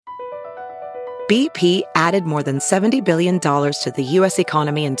BP added more than $70 billion to the U.S.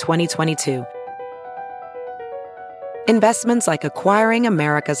 economy in 2022. Investments like acquiring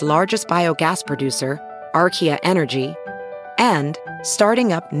America's largest biogas producer, Archaea Energy, and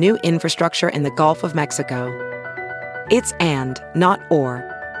starting up new infrastructure in the Gulf of Mexico. It's and, not or.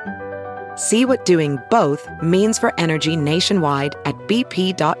 See what doing both means for energy nationwide at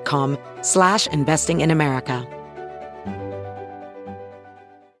bp.com/investing in America.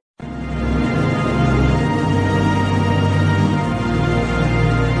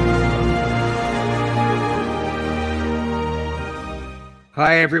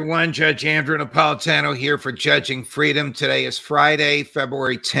 Hi, everyone. Judge Andrew Napolitano here for Judging Freedom. Today is Friday,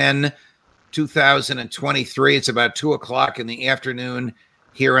 February 10, 2023. It's about 2 o'clock in the afternoon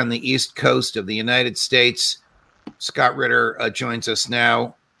here on the East Coast of the United States. Scott Ritter joins us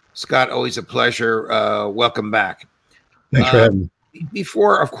now. Scott, always a pleasure. Welcome back. Thanks for having me.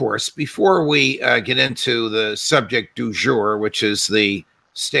 Before we get into the subject du jour, which is the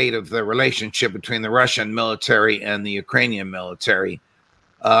state of the relationship between the Russian military and the Ukrainian military,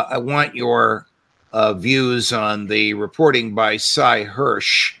 I want your views on the reporting by Cy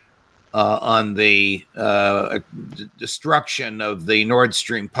Hirsch on the destruction of the Nord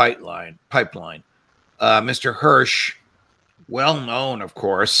Stream pipeline. Mr. Hirsch, well known, of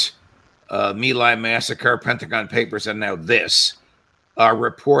course, My Lai massacre, Pentagon Papers, and now this,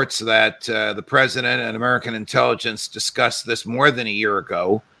 reports that the president and American intelligence discussed this more than a year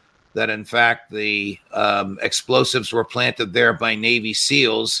ago, that in fact the explosives were planted there by Navy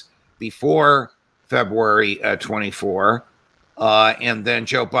SEALs before February 24, and then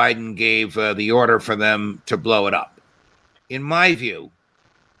Joe Biden gave the order for them to blow it up. In my view,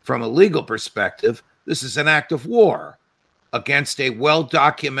 from a legal perspective, this is an act of war against a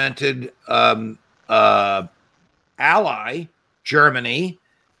well-documented ally, Germany,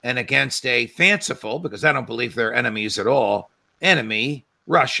 and against a fanciful, because I don't believe they're enemies at all, enemy,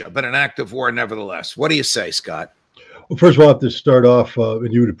 Russia, but an act of war nevertheless. What do you say, Scott? Well, first of all, I have to start off,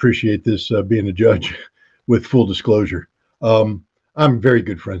 and you would appreciate this being a judge, with full disclosure. I'm very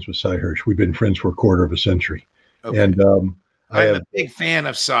good friends with Cy Hirsch. We've been friends for a quarter of a century. Okay. And I'm a big fan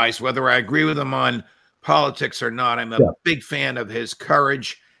of Cy's, whether I agree with him on politics or not. I'm a big fan of his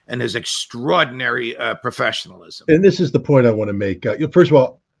courage and his extraordinary professionalism. And this is the point I want to make. First of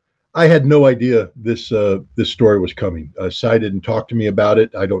all, I had no idea this story was coming. Cy didn't talk to me about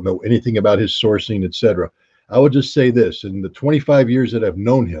it. I don't know anything about his sourcing, etc. I would just say this: in the 25 years that I've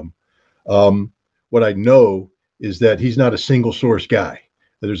known him, what I know is that he's not a single source guy.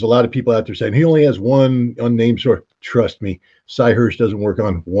 There's a lot of people out there saying he only has one unnamed source. Trust me, Cy Hirsch doesn't work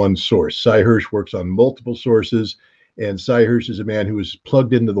on one source. Cy Hirsch works on multiple sources, and Cy Hirsch is a man who is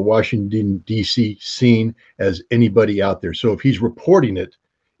plugged into the Washington, D.C. scene as anybody out there. So if he's reporting it,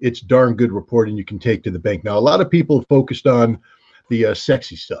 it's darn good reporting you can take to the bank. Now, a lot of people focused on the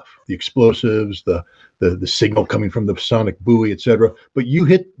sexy stuff, the explosives, the signal coming from the sonic buoy, etc. But you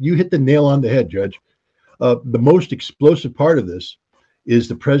hit the nail on the head, Judge. The most explosive part of this is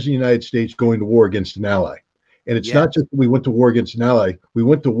the president of the United States going to war against an ally. And it's not just that we went to war against an ally. We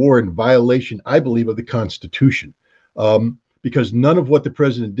went to war in violation, I believe, of the Constitution. Because none of what the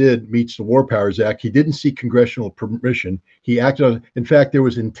president did meets the War Powers Act. He didn't seek congressional permission. He acted on, in fact, there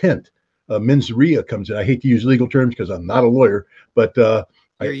was intent. Mens rea comes in. I hate to use legal terms because I'm not a lawyer, but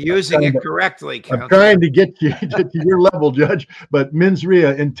you're using it correctly, Counselor. I'm trying to get to your level, Judge. But mens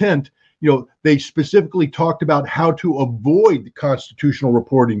rea, intent, they specifically talked about how to avoid the constitutional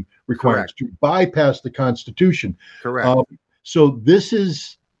reporting requirements, to bypass the Constitution. Correct. So this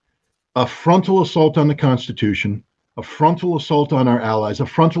is a frontal assault on the Constitution, a frontal assault on our allies, a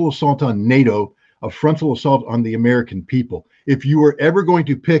frontal assault on NATO, a frontal assault on the American people. If you were ever going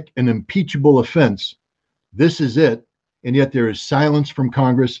to pick an impeachable offense, this is it. And yet there is silence from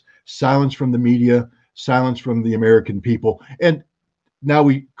Congress, silence from the media, silence from the American people. And now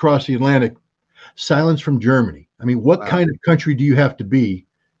we cross the Atlantic, silence from Germany. I mean, what kind of country do you have to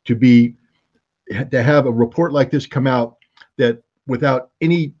have a report like this come out that without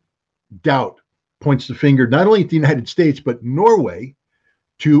any doubt points the finger not only at the United States, but Norway,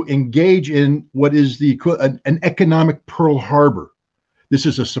 to engage in what is an economic Pearl Harbor. This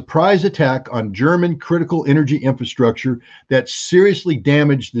is a surprise attack on German critical energy infrastructure that seriously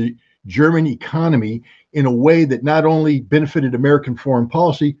damaged the German economy in a way that not only benefited American foreign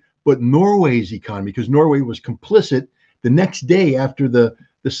policy, but Norway's economy, because Norway was complicit. The next day after the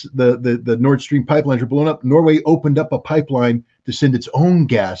Nord Stream pipelines were blown up, Norway opened up a pipeline to send its own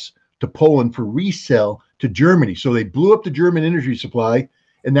gas to Poland for resale to Germany. So they blew up the German energy supply,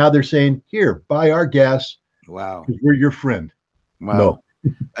 and now they're saying, here, buy our gas. Wow. Because we're your friend. Wow. No,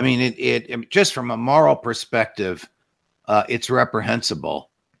 I mean, just from a moral perspective, it's reprehensible.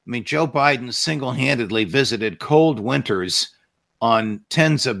 I mean, Joe Biden single-handedly visited cold winters on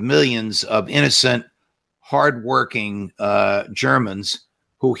tens of millions of innocent, hardworking Germans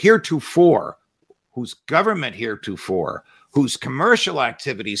whose government heretofore, whose commercial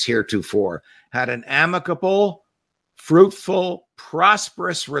activities heretofore had an amicable, fruitful,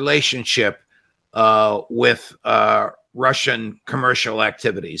 prosperous relationship with Russian commercial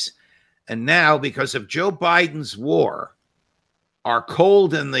activities. And now, because of Joe Biden's war, are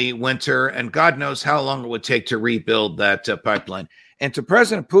cold in the winter, and God knows how long it would take to rebuild that pipeline. And to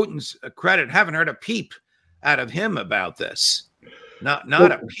President Putin's credit, haven't heard a peep out of him about this. Not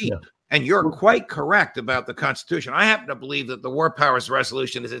a peep. Yeah. And you're quite correct about the Constitution. I happen to believe that the War Powers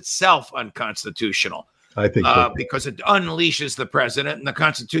Resolution is itself unconstitutional. I think so. Because it unleashes the president, and the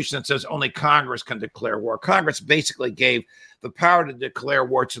Constitution that says only Congress can declare war. Congress basically gave the power to declare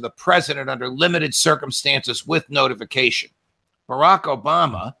war to the president under limited circumstances with notification. Barack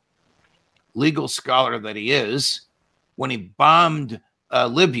Obama, legal scholar that he is, when he bombed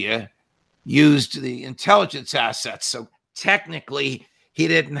Libya, used the intelligence assets. So technically, he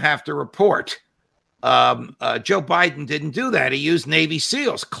didn't have to report. Joe Biden didn't do that. He used Navy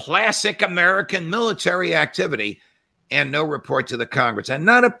SEALs, classic American military activity, and no report to the Congress. And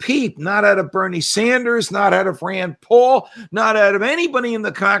not a peep, not out of Bernie Sanders, not out of Rand Paul, not out of anybody in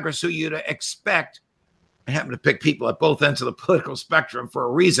the Congress who you'd expect, I happen to pick people at both ends of the political spectrum for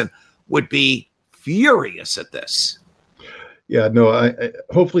a reason, would be furious at this. Yeah, no.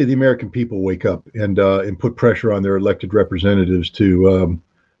 Hopefully the American people wake up and put pressure on their elected representatives to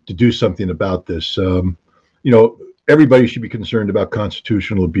do something about this. Everybody should be concerned about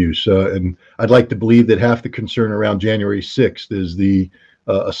constitutional abuse, and I'd like to believe that half the concern around January 6th is the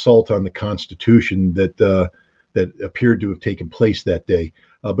assault on the Constitution that appeared to have taken place that day.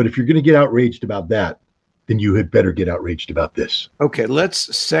 But if you're going to get outraged about that, then you had better get outraged about this. Okay, let's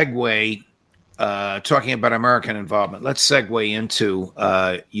segue. Talking about American involvement, let's segue into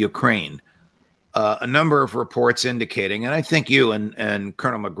Ukraine. A number of reports indicating, and I think you and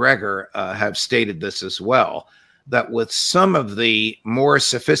Colonel McGregor have stated this as well, that with some of the more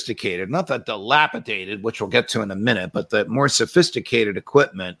sophisticated, not the dilapidated, which we'll get to in a minute, but the more sophisticated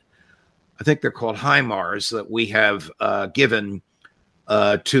equipment, I think they're called HIMARS, that we have given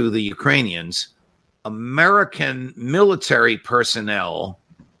to the Ukrainians, American military personnel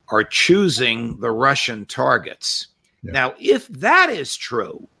are choosing the Russian targets. Yeah. Now, if that is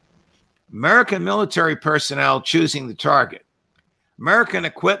true, American military personnel choosing the target, American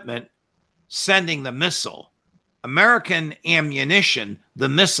equipment sending the missile, American ammunition, the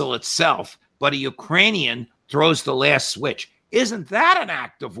missile itself, but a Ukrainian throws the last switch. Isn't that an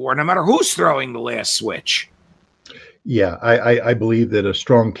act of war, no matter who's throwing the last switch? Yeah, I believe that a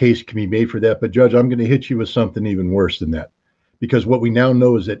strong case can be made for that. But, Judge, I'm going to hit you with something even worse than that. Because what we now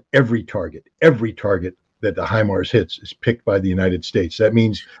know is that every target that the HIMARS hits is picked by the United States. That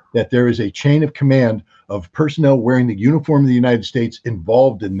means that there is a chain of command of personnel wearing the uniform of the United States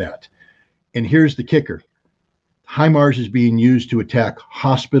involved in that. And here's the kicker. HIMARS is being used to attack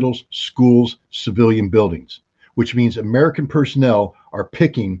hospitals, schools, civilian buildings, which means American personnel are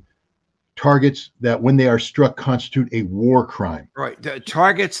picking targets that, when they are struck, constitute a war crime. Right. The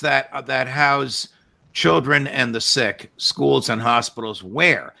targets that house children and the sick, schools and hospitals,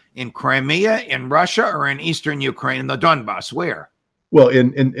 where? In Crimea, in Russia, or in eastern Ukraine, in the Donbass? Where? Well,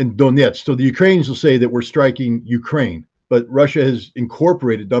 in Donetsk. So the Ukrainians will say that we're striking Ukraine, but Russia has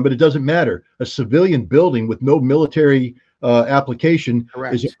incorporated them, but it doesn't matter. A civilian building with no military application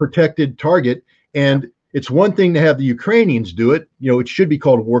Correct. Is a protected target. And it's one thing to have the Ukrainians do it. It should be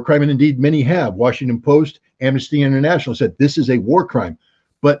called a war crime, and indeed many have. Washington Post, Amnesty International said this is a war crime.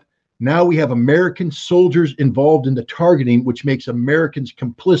 But now we have American soldiers involved in the targeting, which makes Americans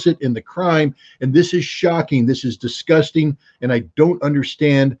complicit in the crime. And this is shocking. This is disgusting. And I don't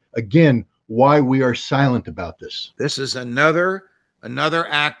understand, again, why we are silent about this. This is another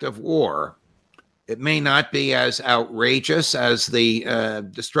act of war. It may not be as outrageous as the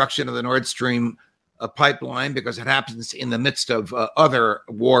destruction of the Nord Stream pipeline, because it happens in the midst of other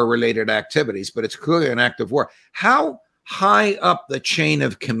war-related activities, but it's clearly an act of war. How high up the chain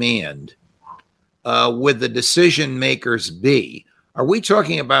of command would the decision makers be? Are we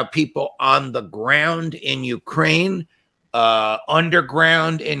talking about people on the ground in Ukraine,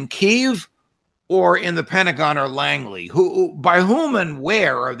 underground in Kyiv, or in the Pentagon or Langley? By whom and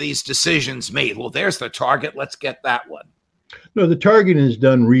where are these decisions made? Well, there's the target. Let's get that one. No, the targeting is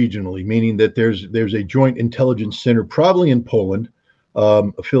done regionally, meaning that there's a joint intelligence center, probably in Poland,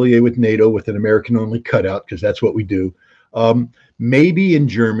 affiliated with NATO, with an American-only cutout, because that's what we do. maybe in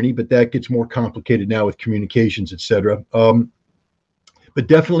Germany, but that gets more complicated now with communications, etc. But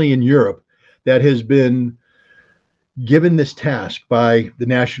definitely in Europe, that has been given this task by the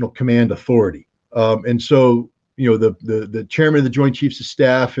National Command Authority. And so, the chairman of the Joint Chiefs of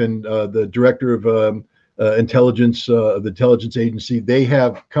Staff and the director of intelligence of the intelligence agency, they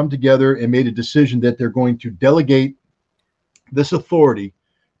have come together and made a decision that they're going to delegate this authority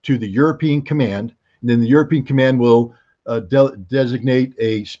to the European Command. And then the European Command will designate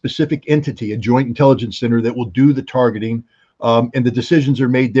a specific entity, a joint intelligence center that will do the targeting. And the decisions are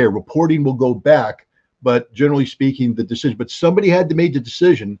made there. Reporting will go back, but generally speaking, but somebody had to make the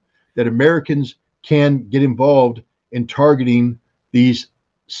decision that Americans can get involved in targeting these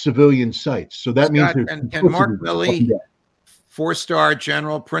civilian sites. So that means and Mark Milley, 4-star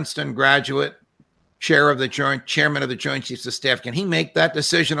general, Princeton graduate, chairman of the Joint Chiefs of Staff, can he make that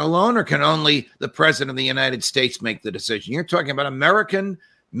decision alone, or can only the President of the United States make the decision? You're talking about American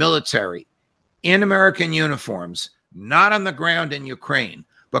military in American uniforms, not on the ground in Ukraine,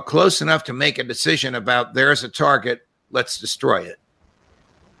 but close enough to make a decision about there's a target, let's destroy it.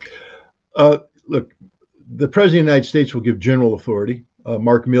 Look, the President of the United States will give general authority.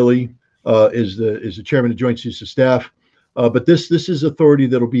 Mark Milley is the chairman of the Joint Chiefs of Staff. But this is authority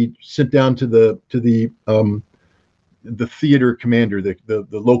that'll be sent down to the theater commander, the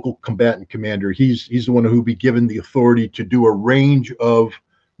local combatant commander. He's the one who will be given the authority to do a range of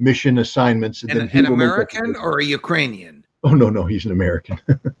mission assignments. And an American or a Ukrainian? Oh no, he's an American.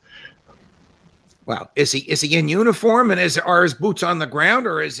 Wow, is he in uniform, and are his boots on the ground,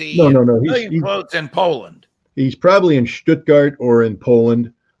 or is he no he's clothes in Poland? He's probably in Stuttgart or in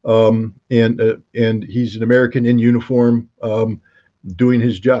Poland. And he's an American in uniform, doing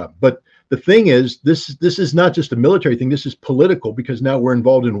his job. But the thing is, this is not just a military thing. This is political, because now we're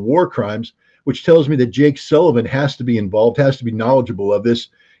involved in war crimes, which tells me that Jake Sullivan has to be involved, has to be knowledgeable of this,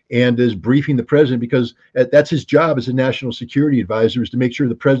 and is briefing the president, because that's his job as a national security advisor, is to make sure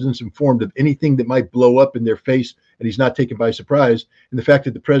the president's informed of anything that might blow up in their face and he's not taken by surprise. And the fact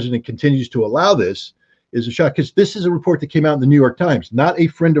that the president continues to allow this is a shock, because this is a report that came out in the New York Times, not a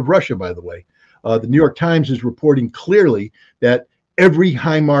friend of Russia, by the way. The New York Times is reporting clearly that every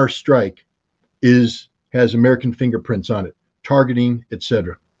HIMARS strike has American fingerprints on it, targeting,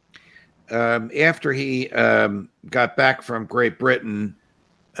 etc. After he got back from Great Britain,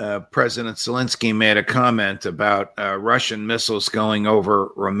 President Zelensky made a comment about Russian missiles going over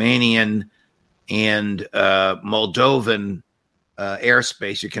Romanian and Moldovan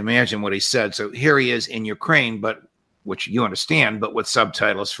airspace. You can imagine what he said. So here he is in Ukraine, which you understand, but with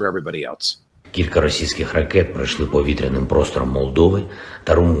subtitles for everybody else. Кілька російських ракет пройшли повітряним простором Молдови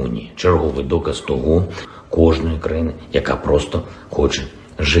та Румунії. Черговий доказ того кожної країни, яка просто хоче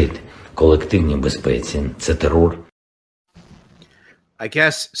жити. Колективній безпеці – це терор. I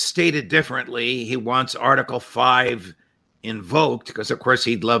guess, stated differently, he wants Article 5 invoked, because, of course,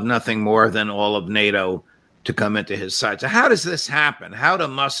 he'd love nothing more than all of NATO to come into his side. So how does this happen? How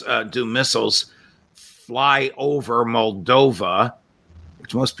do missiles fly over Moldova,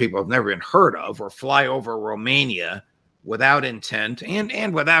 which most people have never even heard of, or fly over Romania without intent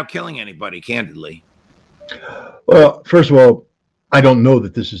and without killing anybody, candidly? Well, first of all, I don't know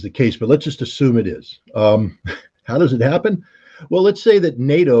that this is the case, but let's just assume it is. How does it happen? Well, let's say that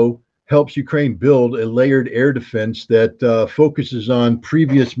NATO helps Ukraine build a layered air defense that focuses on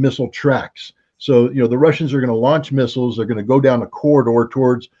previous missile tracks. So, the Russians are going to launch missiles. They're going to go down a corridor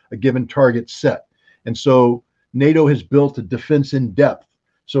towards a given target set. And so NATO has built a defense in depth.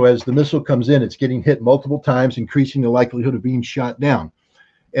 So as the missile comes in, it's getting hit multiple times, increasing the likelihood of being shot down.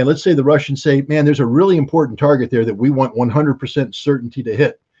 And let's say the Russians say, man, there's a really important target there that we want 100% certainty to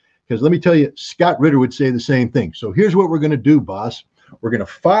hit. Because let me tell you, Scott Ritter would say the same thing. So here's what we're going to do, boss. We're going to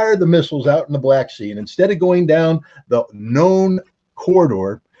fire the missiles out in the Black Sea. And instead of going down the known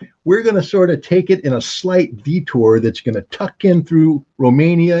corridor, we're going to sort of take it in a slight detour that's going to tuck in through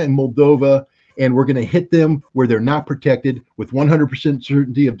Romania and Moldova. And we're going to hit them where they're not protected with 100%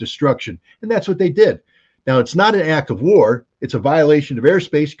 certainty of destruction. And that's what they did. Now, it's not an act of war. It's a violation of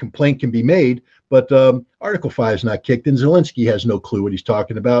airspace. Complaint can be made. But Article 5 is not kicked, and Zelensky has no clue what he's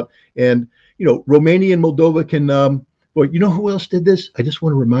talking about. And, Romania and Moldova can, well, you know who else did this? I just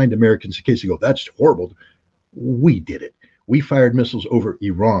want to remind Americans, in case you go, that's horrible. We did it. We fired missiles over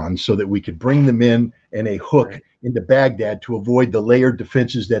Iran so that we could bring them in a hook into Baghdad to avoid the layered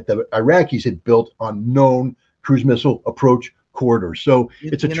defenses that the Iraqis had built on known cruise missile approach corridors. So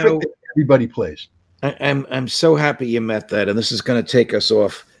it's a trick that everybody plays. I'm so happy you met that, and this is going to take us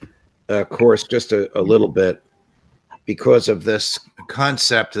off course just a little bit, because of this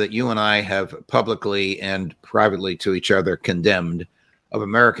concept that you and I have publicly and privately to each other condemned of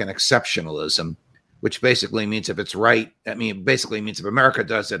American exceptionalism, which basically means if it's right, basically means if America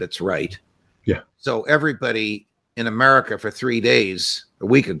does it, it's right. Yeah. So everybody in America for 3 days, a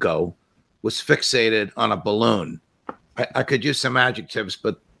week ago, was fixated on a balloon. I could use some adjectives,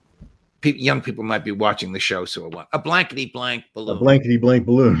 but young people might be watching the show, so I want a blankety blank balloon. A blankety blank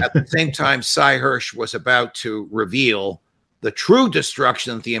balloon. At the same time, Cy Hirsch was about to reveal the true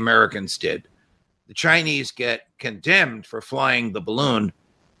destruction that the Americans did. The Chinese get condemned for flying the balloon,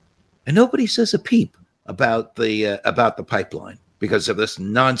 and nobody says a peep about the pipeline because of this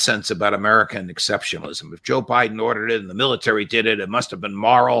nonsense about American exceptionalism. If Joe Biden ordered it and the military did it, it must have been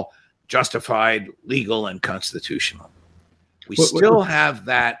moral, justified, legal, and constitutional. We still have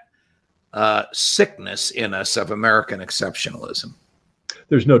that sickness in us of American exceptionalism.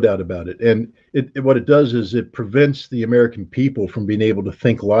 There's no doubt about it. And what it does is it prevents the American people from being able to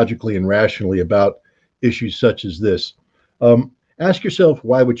think logically and rationally about issues such as this. Ask yourself,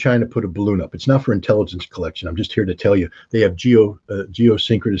 why would China put a balloon up? It's not for intelligence collection. I'm just here to tell you. They have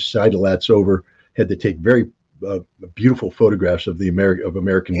geosynchronous satellites overhead that take very beautiful photographs of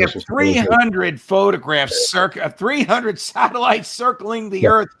American missiles. 300 photographs, 300 satellites circling the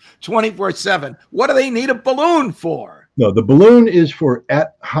Earth 24/7. What do they need a balloon for? No, the balloon is for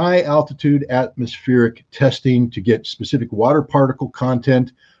at high altitude atmospheric testing to get specific water particle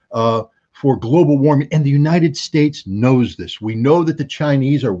content for global warming. And the United States knows this. We know that the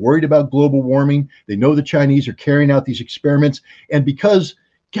Chinese are worried about global warming. They know the Chinese are carrying out these experiments. And because,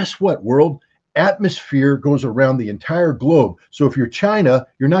 guess what, world? Atmosphere goes around the entire globe. So if you're China,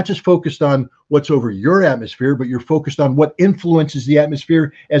 you're not just focused on what's over your atmosphere, but you're focused on what influences the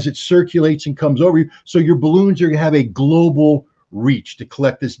atmosphere as it circulates and comes over you. So your balloons are going to have a global reach to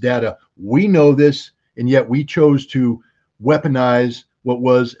collect this data. We know this, and yet we chose to weaponize what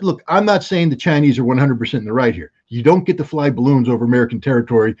was. Look, I'm not saying the Chinese are 100% in the right here. You don't get to fly balloons over American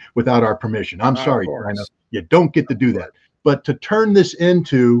territory without our permission. I'm sorry, China. You don't get to do that. But to turn this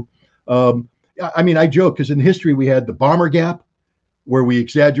into I joke because in history we had the bomber gap where we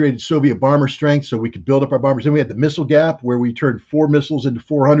exaggerated Soviet bomber strength so we could build up our bombers. Then we had the missile gap where we turned 4 missiles into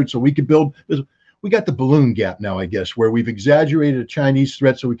 400 so we could build. We got the balloon gap now, I guess, where we've exaggerated a Chinese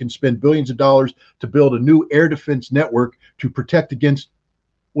threat so we can spend billions of dollars to build a new air defense network to protect against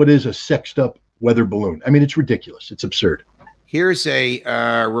what is a sexed up weather balloon. I mean, it's ridiculous. It's absurd. Here's a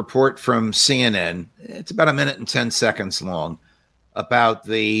report from CNN. It's about 1 minute and 10 seconds long, about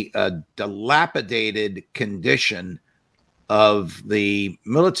the dilapidated condition of the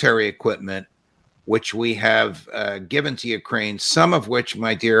military equipment which we have given to Ukraine, some of which,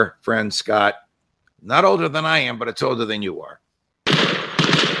 my dear friend Scott, not older than I am, but it's older than you are.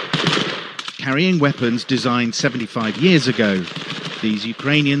 Carrying weapons designed 75 years ago, these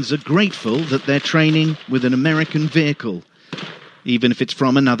Ukrainians are grateful that they're training with an American vehicle, even if it's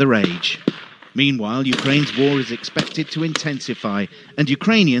from another age. Meanwhile, Ukraine's war is expected to intensify, and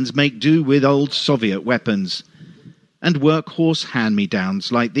Ukrainians make do with old Soviet weapons and workhorse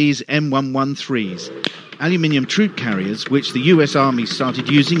hand-me-downs like these M113s, aluminium troop carriers which the US Army started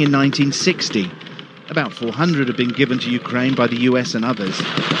using in 1960. About 400 have been given to Ukraine by the US and others.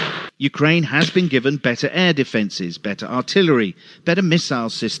 Ukraine has been given better air defences, better artillery, better missile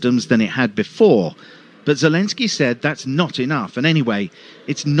systems than it had before. But Zelensky said that's not enough, and anyway,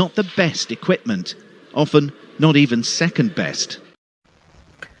 it's not the best equipment, often not even second best.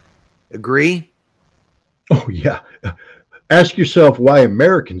 Agree? Oh, yeah. Ask yourself why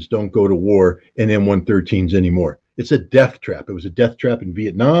Americans don't go to war in M113s anymore. It's a death trap. It was a death trap in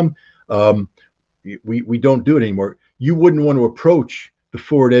Vietnam. We don't do it anymore. You wouldn't want to approach the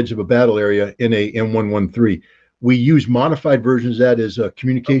forward edge of a battle area in a M113. We use modified versions of that as a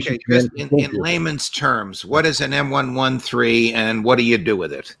communication. Okay, in layman's terms, what is an M113 and what do you do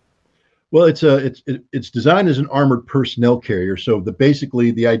with it? Well, it's designed as an armored personnel carrier. So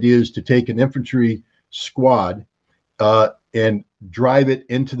basically the idea is to take an infantry squad and drive it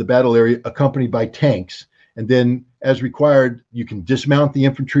into the battle area accompanied by tanks. And then as required, you can dismount the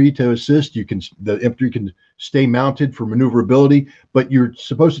infantry to assist. The infantry can stay mounted for maneuverability, but you're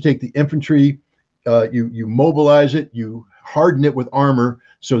supposed to take the infantry, you mobilize it, you harden it with armor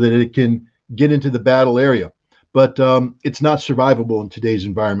so that it can get into the battle area. But it's not survivable in today's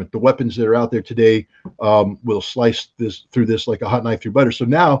environment. The weapons that are out there today will slice through this like a hot knife through butter. So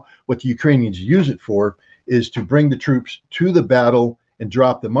now what the Ukrainians use it for is to bring the troops to the battle and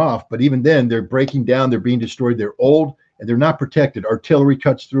drop them off. But even then, they're breaking down, they're being destroyed, they're old, and they're not protected. Artillery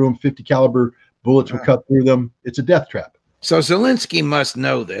cuts through them, 50 caliber bullets will cut through them. It's a death trap. So Zelensky must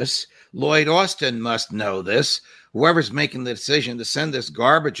know this. Lloyd Austin must know this. Whoever's making the decision to send this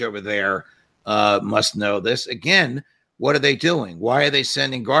garbage over there must know this. Again, what are they doing? Why are they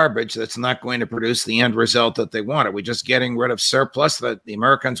sending garbage that's not going to produce the end result that they want? Are we just getting rid of surplus that the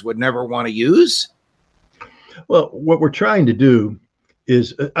Americans would never want to use? Well, what we're trying to do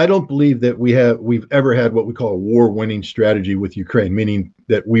is, I don't believe that we've ever had what we call a war-winning strategy with Ukraine, meaning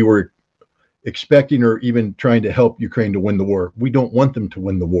that we were expecting or even trying to help Ukraine to win the war. We don't want them to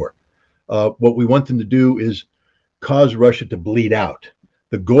win the war. What we want them to do is cause Russia to bleed out.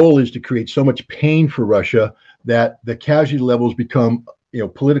 The goal is to create so much pain for Russia that the casualty levels become,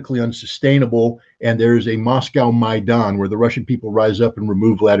 politically unsustainable, and there's a Moscow Maidan where the Russian people rise up and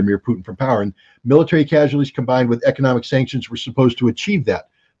remove Vladimir Putin from power. And military casualties combined with economic sanctions were supposed to achieve that,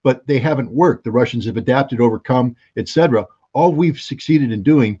 but they haven't worked. The Russians have adapted, overcome, etc. All we've succeeded in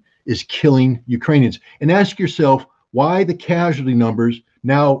doing is killing Ukrainians. And ask yourself why the casualty numbers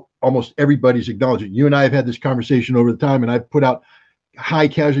now almost everybody's acknowledging. You and I have had this conversation over the time, and I've put out high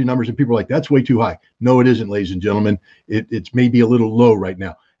casualty numbers, and people are like, that's way too high. No, it isn't, ladies and gentlemen. It's maybe a little low right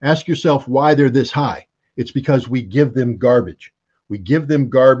now. Ask yourself why they're this high. It's because we give them garbage. We give them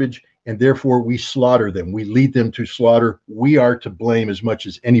garbage, and therefore we slaughter them. We lead them to slaughter. We are to blame as much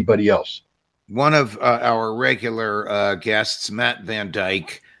as anybody else. One of our regular guests, Matt Van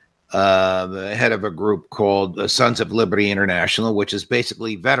Dyke, the head of a group called Sons of Liberty International, which is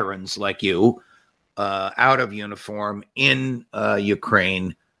basically veterans like you, out of uniform in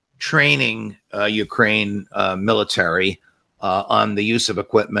Ukraine, training Ukraine military on the use of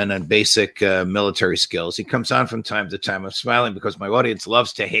equipment and basic military skills. He comes on from time to time. I'm smiling because my audience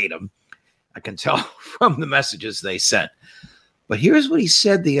loves to hate him. I can tell from the messages they sent. But here's what he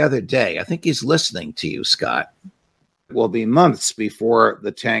said the other day. I think he's listening to you, Scott. Will be months before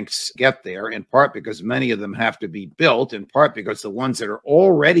the tanks get there, in part because many of them have to be built, in part because the ones that are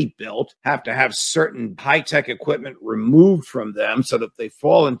already built have to have certain high-tech equipment removed from them so that they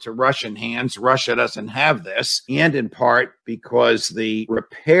fall into Russian hands. Russia doesn't have this, and in part because the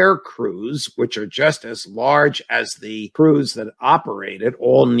repair crews, which are just as large as the crews that operate it,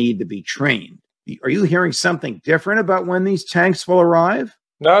 all need to be trained. Are you hearing something different about when these tanks will arrive?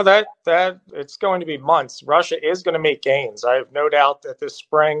 No, that it's going to be months. Russia is going to make gains. I have no doubt that this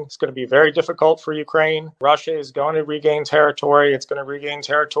spring is going to be very difficult for Ukraine. Russia is going to regain territory. It's going to regain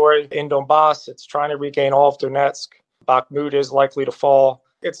territory in Donbass. It's trying to regain all of Donetsk. Bakhmut is likely to fall.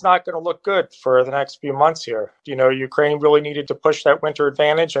 It's not going to look good for the next few months here. Ukraine really needed to push that winter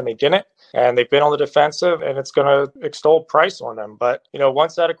advantage, and they didn't. And they've been on the defensive, and it's going to extol price on them. But,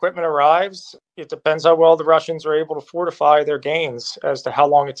 once that equipment arrives, it depends how well the Russians are able to fortify their gains as to how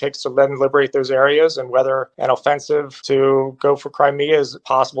long it takes to then liberate those areas and whether an offensive to go for Crimea is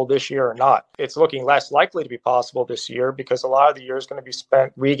possible this year or not. It's looking less likely to be possible this year because a lot of the year is going to be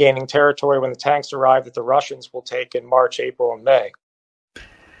spent regaining territory when the tanks arrive that the Russians will take in March, April, and May.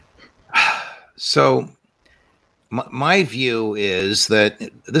 So my view is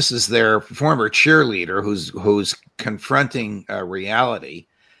that this is their former cheerleader who's confronting reality.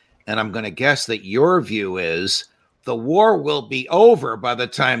 And I'm going to guess that your view is the war will be over by the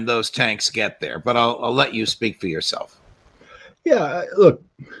time those tanks get there. But I'll let you speak for yourself. Yeah, look,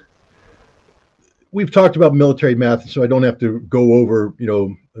 we've talked about military math, so I don't have to go over,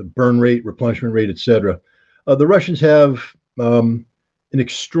 burn rate, replenishment rate, etc. The Russians have an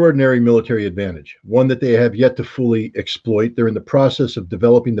extraordinary military advantage, one that they have yet to fully exploit. They're in the process of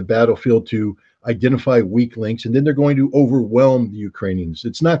developing the battlefield to identify weak links, and then they're going to overwhelm the Ukrainians.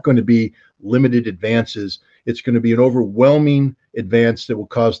 It's not going to be limited advances. It's going to be an overwhelming advance that will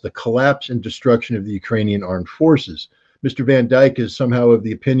cause the collapse and destruction of the Ukrainian armed forces. Mr. Van Dyke is somehow of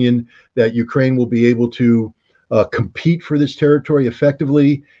the opinion that Ukraine will be able to compete for this territory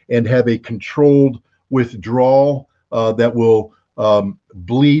effectively and have a controlled withdrawal that will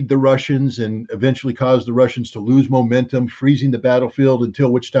bleed the Russians and eventually cause the Russians to lose momentum, freezing the battlefield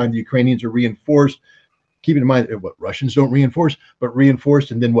until which time the Ukrainians are reinforced. Keeping in mind what Russians don't reinforce, but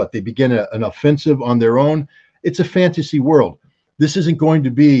reinforced, and then what? They begin an offensive on their own. It's a fantasy world. This isn't going to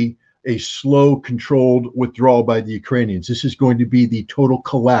be a slow, controlled withdrawal by the Ukrainians. This is going to be the total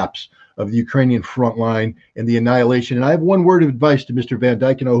collapse of the Ukrainian front line and the annihilation. And I have one word of advice to Mr. Van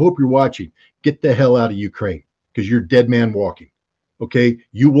Dyke, and I hope you're watching. Get the hell out of Ukraine, because you're dead man walking. Okay,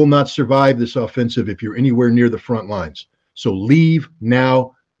 you will not survive this offensive if you're anywhere near the front lines. So leave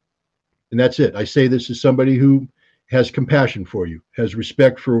now. And that's it. I say this as somebody who has compassion for you, has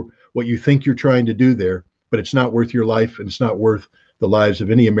respect for what you think you're trying to do there, but it's not worth your life, and it's not worth the lives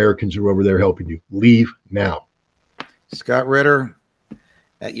of any Americans who are over there helping you. Leave now. Scott Ritter,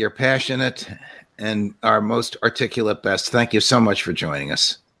 at your passionate and our most articulate best, thank you so much for joining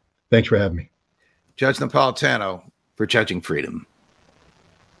us. Thanks for having me. Judge Napolitano for Judging Freedom.